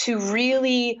 to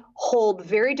really hold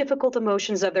very difficult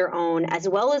emotions of their own as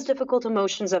well as difficult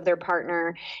emotions of their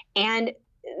partner. And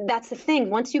that's the thing.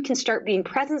 Once you can start being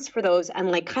presence for those and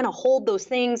like kind of hold those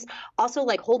things, also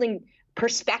like holding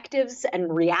perspectives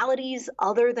and realities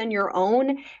other than your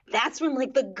own, that's when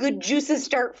like the good juices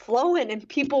start flowing and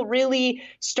people really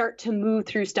start to move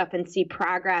through stuff and see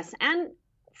progress, and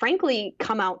frankly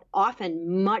come out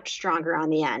often much stronger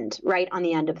on the end, right on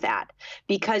the end of that,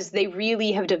 because they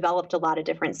really have developed a lot of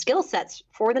different skill sets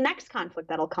for the next conflict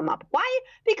that'll come up. Why?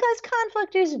 Because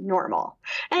conflict is normal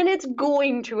and it's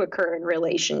going to occur in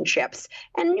relationships,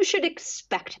 and you should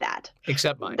expect that.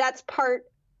 Except mine. That's part.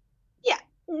 Yeah.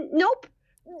 Nope.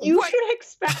 You should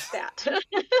expect that.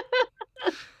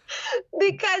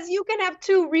 Because you can have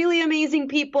two really amazing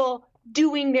people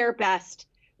doing their best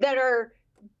that are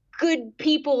good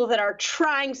people that are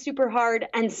trying super hard,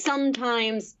 and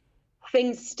sometimes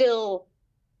things still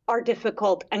are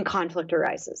difficult and conflict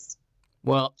arises.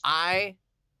 Well, I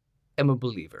am a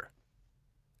believer,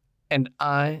 and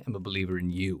I am a believer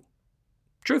in you.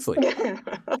 Truthfully,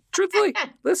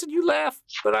 listen, you laugh,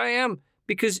 but I am,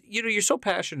 because you're so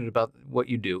passionate about what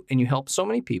you do and you help so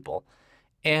many people,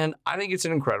 and I think it's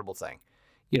an incredible thing.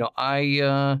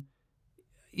 I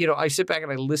sit back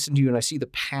and I listen to you and I see the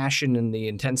passion and the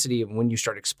intensity of when you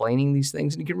start explaining these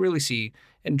things, and you can really see,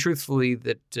 and truthfully,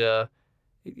 that,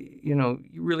 you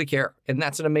really care. And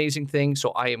that's an amazing thing. So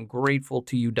I am grateful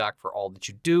to you, Doc, for all that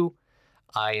you do.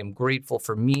 I am grateful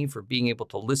for me for being able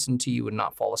to listen to you and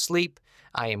not fall asleep.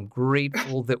 I am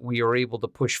grateful that we are able to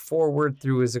push forward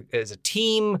through as a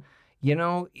team,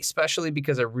 especially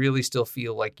because I really still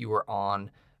feel like you are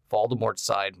on Voldemort's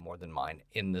side more than mine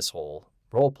in this whole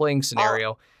role-playing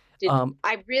scenario.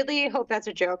 I really hope that's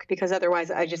a joke, because otherwise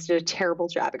I just did a terrible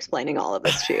job explaining all of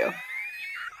this to you.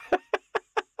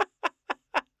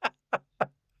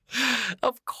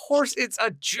 Of course it's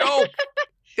a joke.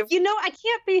 I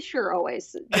can't be sure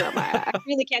always, Jeremiah. I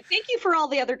really can't. Thank you for all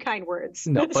the other kind words.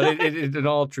 No, but in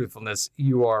all truthfulness,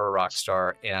 you are a rock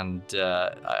star, and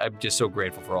I'm just so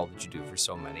grateful for all that you do for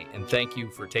so many. And thank you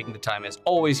for taking the time, as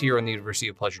always, here on the University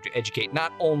of Pleasure to educate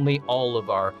not only all of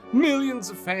our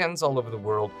millions of fans all over the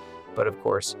world, but of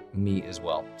course, me as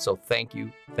well. So thank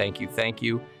you, thank you, thank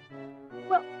you.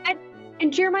 Well,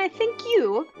 and Jeremiah, thank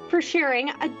you for sharing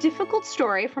a difficult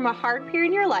story from a hard period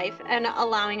in your life and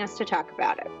allowing us to talk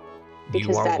about it.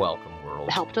 You are welcome, world.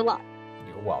 Helped a lot.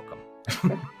 You're welcome.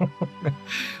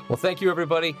 Well, thank you,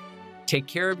 everybody. Take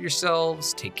care of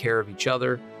yourselves, take care of each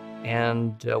other,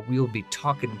 and we'll be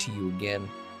talking to you again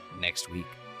next week.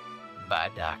 Bye,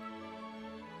 Doc.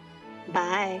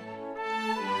 Bye.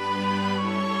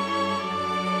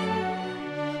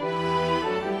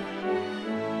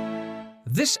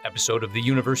 This episode of the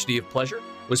University of Pleasure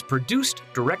was produced,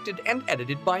 directed, and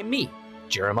edited by me,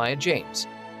 Jeremiah James.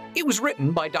 It was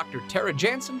written by Dr. Tara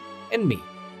Jansen and me,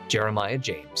 Jeremiah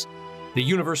James. The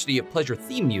University of Pleasure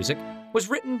theme music was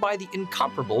written by the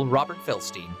incomparable Robert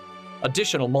Felstein.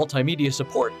 Additional multimedia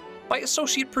support by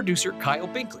associate producer Kyle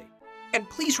Binkley. And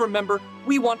please remember,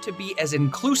 we want to be as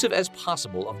inclusive as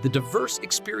possible of the diverse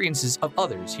experiences of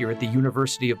others here at the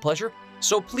University of Pleasure.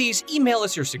 So please email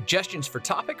us your suggestions for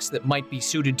topics that might be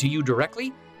suited to you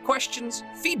directly, questions,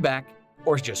 feedback,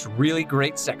 or just really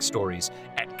great sex stories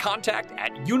at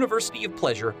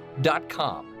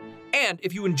contact@universityofpleasure.com. And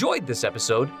if you enjoyed this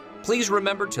episode, please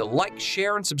remember to like,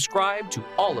 share, and subscribe to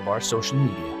all of our social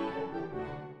media.